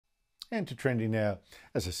And to trending now,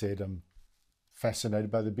 as I said, I'm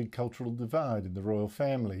fascinated by the big cultural divide in the royal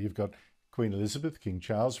family. You've got Queen Elizabeth, King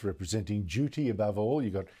Charles representing duty above all.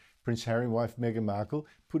 You've got Prince Harry and wife Meghan Markle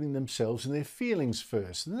putting themselves and their feelings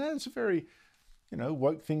first. And that's a very,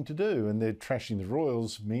 woke thing to do. And they're trashing the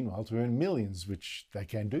royals, meanwhile, to earn millions, which they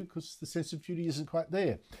can do because the sense of duty isn't quite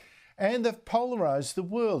there. And they've polarised the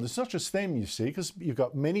world. It's not just them, you see, because you've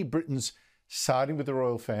got many Britons siding with the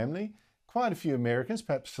royal family, quite a few Americans,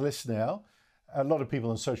 perhaps less now, a lot of people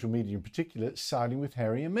on social media in particular, siding with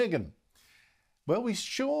Harry and Meghan. Well, we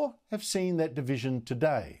sure have seen that division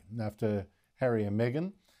today after Harry and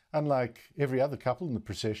Meghan, unlike every other couple in the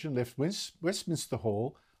procession, left Westminster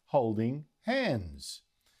Hall holding hands.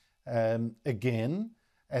 Again,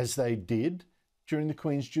 as they did during the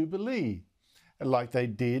Queen's Jubilee, like they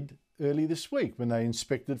did early this week when they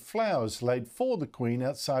inspected flowers laid for the Queen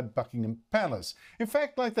outside Buckingham Palace. In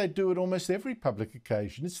fact, like they do at almost every public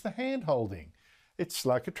occasion, it's the hand-holding. It's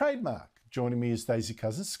like a trademark. Joining me is Daisy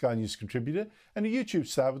Cousins, Sky News contributor and a YouTube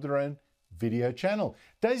star with her own video channel.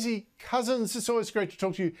 Daisy Cousins, it's always great to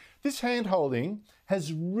talk to you. This hand-holding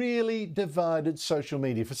has really divided social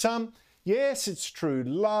media. For some, yes, it's true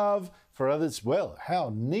love. For others, well,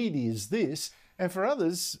 how needy is this? And for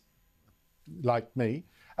others, like me,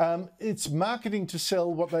 it's marketing to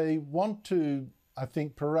sell what they want to, I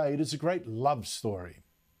think, parade as a great love story.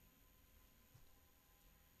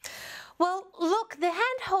 Well, look, the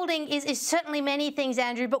hand-holding is certainly many things,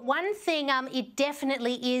 Andrew, but one thing it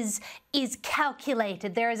definitely is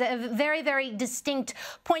calculated. There is a very, very distinct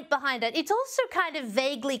point behind it. It's also kind of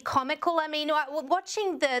vaguely comical. I mean,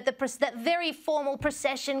 watching that very formal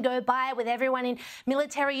procession go by with everyone in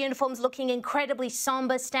military uniforms looking incredibly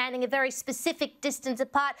somber, standing a very specific distance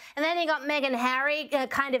apart, and then you got Meghan and Harry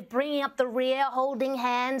kind of bringing up the rear, holding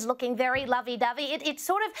hands, looking very lovey-dovey.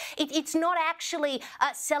 It's not actually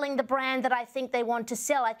selling the brand that I think they want to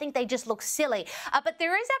sell. I think they just look silly. But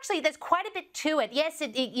there's quite a bit to it. Yes,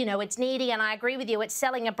 it's needy, and I agree with you, it's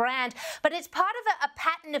selling a brand, but it's part of a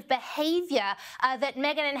pattern of behaviour that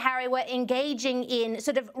Meghan and Harry were engaging in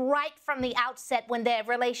sort of right from the outset when their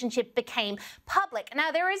relationship became public.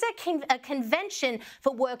 Now, there is a convention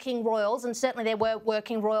for working royals, and certainly there were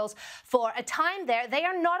working royals for a time there. They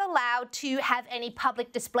are not allowed to have any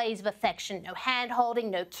public displays of affection, no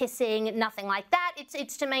hand-holding, no kissing, nothing like that.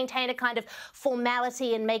 It's to maintain a kind of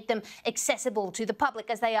formality and make them accessible to the public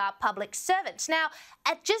as they are public servants. Now,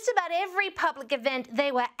 at just about every public event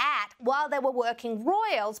they were at while they were working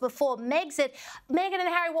royals before Megxit, Meghan and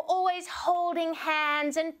Harry were always holding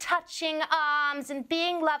hands and touching arms and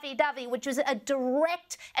being lovey-dovey, which was a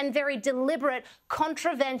direct and very deliberate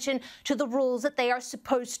contravention to the rules that they are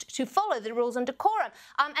supposed to follow, the rules and decorum.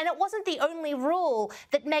 And it wasn't the only rule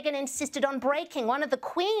that Meghan insisted on breaking. One of the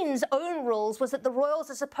Queen's own rules was that the royals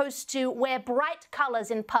are supposed to wear bright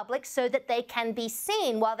colours in public so that they can be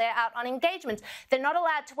seen while they're out on engagements. They're not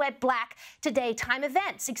allowed to wear black to daytime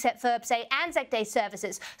events, except for, say, Anzac Day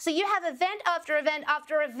services. So you have event after event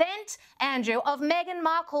after event, Andrew, of Meghan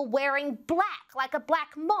Markle wearing black, like a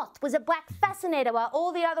black moth was a black fascinator, while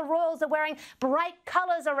all the other royals are wearing bright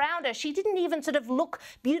colours around her. She didn't even sort of look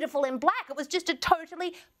beautiful in black. It was just a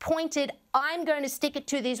totally pointed, I'm going to stick it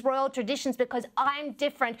to these royal traditions because I'm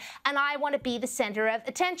different and I want to be the centre of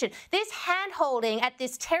attention. This hand-holding at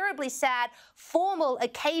this terribly sad formal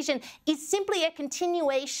occasion is simply a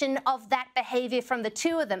continuation of that behaviour from the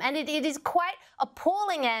two of them. And it is quite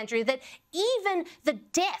appalling, Andrew, that even the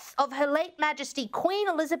death of Her late Majesty Queen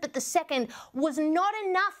Elizabeth II was not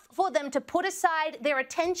enough for them to put aside their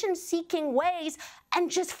attention-seeking ways and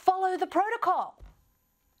just follow the protocol.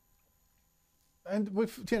 And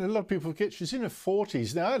a lot of people forget she's in her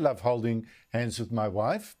 40s. Now, I love holding hands with my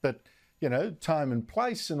wife, but, time and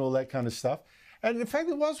place and all that kind of stuff. And in fact,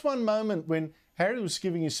 there was one moment when Harry was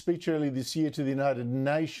giving his speech earlier this year to the United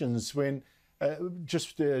Nations when,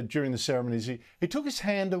 during the ceremonies, he took his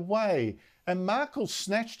hand away and Markle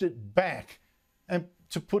snatched it back and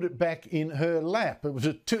to put it back in her lap. It was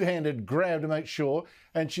a two-handed grab to make sure,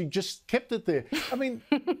 and she just kept it there. I mean,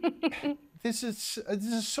 there's a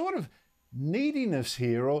sort of neediness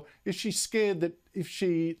here, or is she scared that if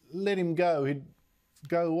she let him go, he'd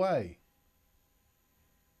go away?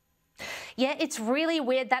 Yeah, it's really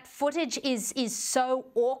weird. That footage is so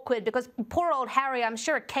awkward because poor old Harry, I'm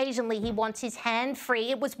sure occasionally he wants his hand free.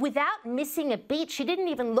 It was without missing a beat. She didn't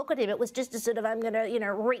even look at him. It was just a sort of, I'm going to, you know,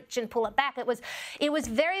 reach and pull it back. It was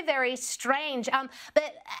very, very strange. And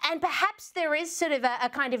perhaps there is sort of a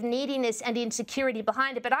kind of neediness and insecurity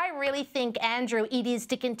behind it. But I really think, Andrew, it is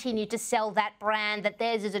to continue to sell that brand, that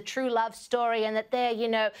theirs is a true love story and that they're, you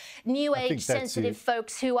know, new age sensitive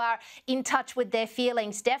folks who are in touch with their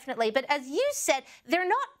feelings, definitely. But as you said, they're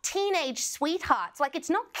not teenage sweethearts. Like, it's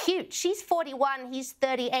not cute. She's 41, he's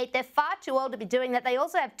 38. They're far too old to be doing that. They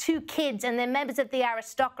also have 2 kids and they're members of the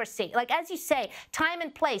aristocracy. Like, as you say, time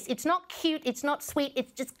and place. It's not cute, it's not sweet,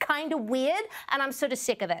 it's just kind of weird, and I'm sort of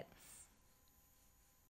sick of it.